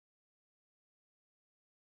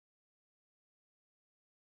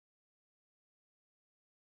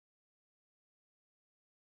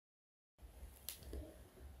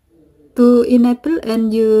To enable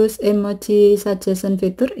and use emoji suggestion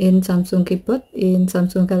feature in Samsung keyboard in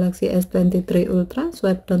Samsung Galaxy S23 Ultra,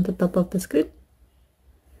 swipe down the top of the screen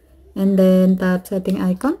and then tap setting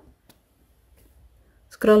icon.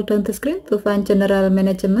 Scroll down the screen to find general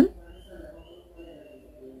management.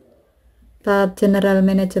 Tap general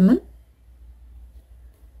management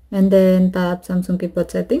and then tap Samsung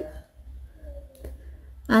keyboard setting.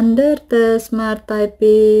 Under the smart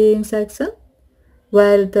typing section,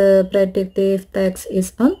 while the predictive text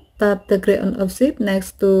is on, tap the gray on off shift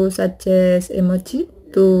next to suggest emoji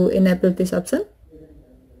to enable this option.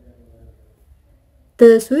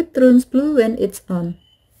 The switch turns blue when it's on.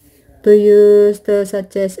 To use the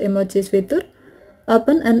suggest emojis feature,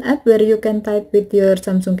 open an app where you can type with your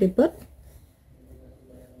Samsung keyboard.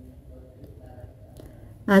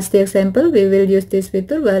 As the example, we will use this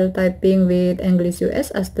feature while typing with English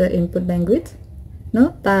US as the input language.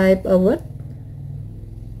 Now type a word.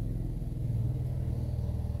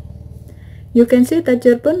 You can see that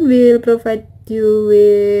your phone will provide you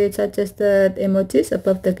with suggested emojis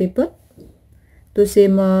above the keyboard. To see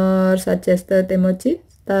more suggested emojis,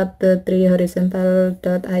 tap the three horizontal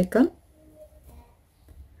dot icon.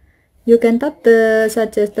 You can tap the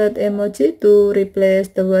suggested emoji to replace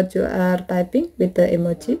the word you are typing with the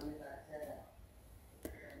emoji.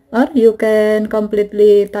 Or you can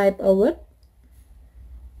completely type a word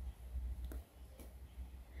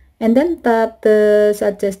and then tap the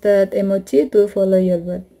suggested emoji to follow your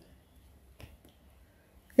word.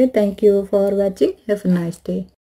 Okay, thank you for watching. Have a nice day.